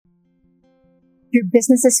Your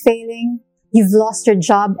business is failing, you've lost your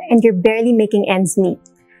job, and you're barely making ends meet.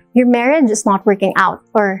 Your marriage is not working out,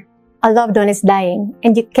 or a loved one is dying,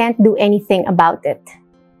 and you can't do anything about it.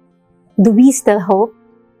 Do we still hope,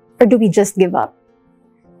 or do we just give up?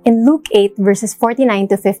 In Luke 8, verses 49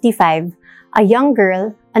 to 55, a young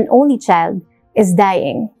girl, an only child, is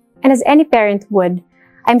dying. And as any parent would,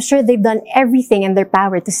 I'm sure they've done everything in their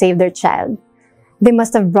power to save their child. They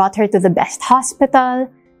must have brought her to the best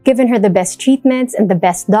hospital, given her the best treatments and the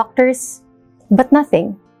best doctors. But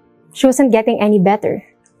nothing. She wasn't getting any better.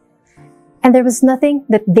 And there was nothing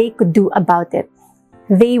that they could do about it.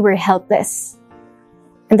 They were helpless.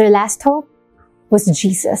 And their last hope was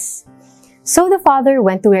Jesus. So the father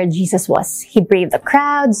went to where Jesus was. He braved the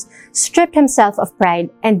crowds, stripped himself of pride,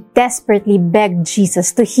 and desperately begged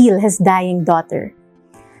Jesus to heal his dying daughter.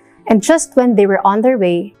 And just when they were on their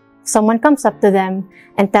way, someone comes up to them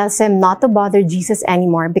and tells him not to bother Jesus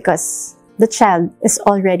anymore because the child is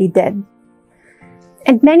already dead.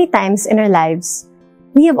 And many times in our lives,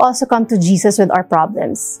 we have also come to Jesus with our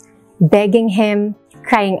problems, begging him,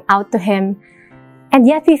 crying out to him, and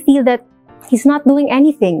yet we feel that he's not doing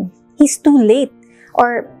anything. He's too late,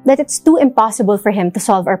 or that it's too impossible for him to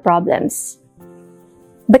solve our problems.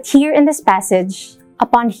 But here in this passage,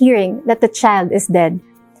 upon hearing that the child is dead,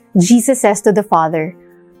 Jesus says to the father,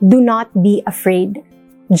 "Do not be afraid.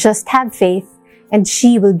 Just have faith, and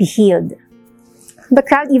she will be healed." The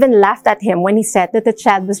crowd even laughed at him when he said that the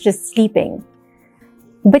child was just sleeping.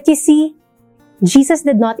 But you see, Jesus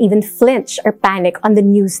did not even flinch or panic on the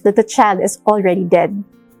news that the child is already dead.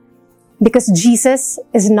 Because Jesus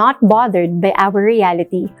is not bothered by our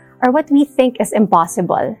reality or what we think is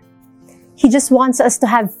impossible. He just wants us to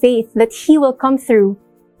have faith that He will come through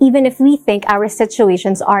even if we think our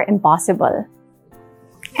situations are impossible.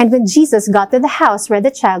 And when Jesus got to the house where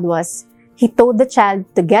the child was, He told the child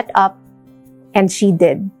to get up, and she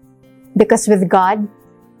did. Because with God,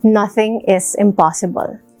 nothing is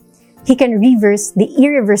impossible. He can reverse the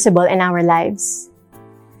irreversible in our lives.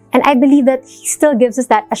 And I believe that He still gives us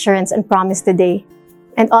that assurance and promise today.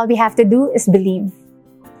 And all we have to do is believe.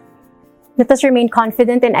 Let us remain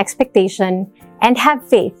confident in expectation and have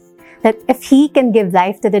faith that if He can give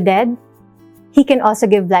life to the dead, He can also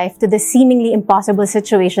give life to the seemingly impossible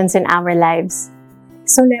situations in our lives.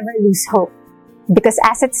 So never lose hope. Because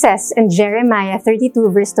as it says in Jeremiah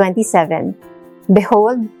 32 verse 27,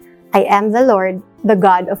 "Behold, I am the Lord, the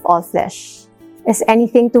God of all flesh. Is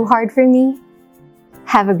anything too hard for me?"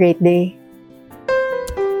 Have a great day.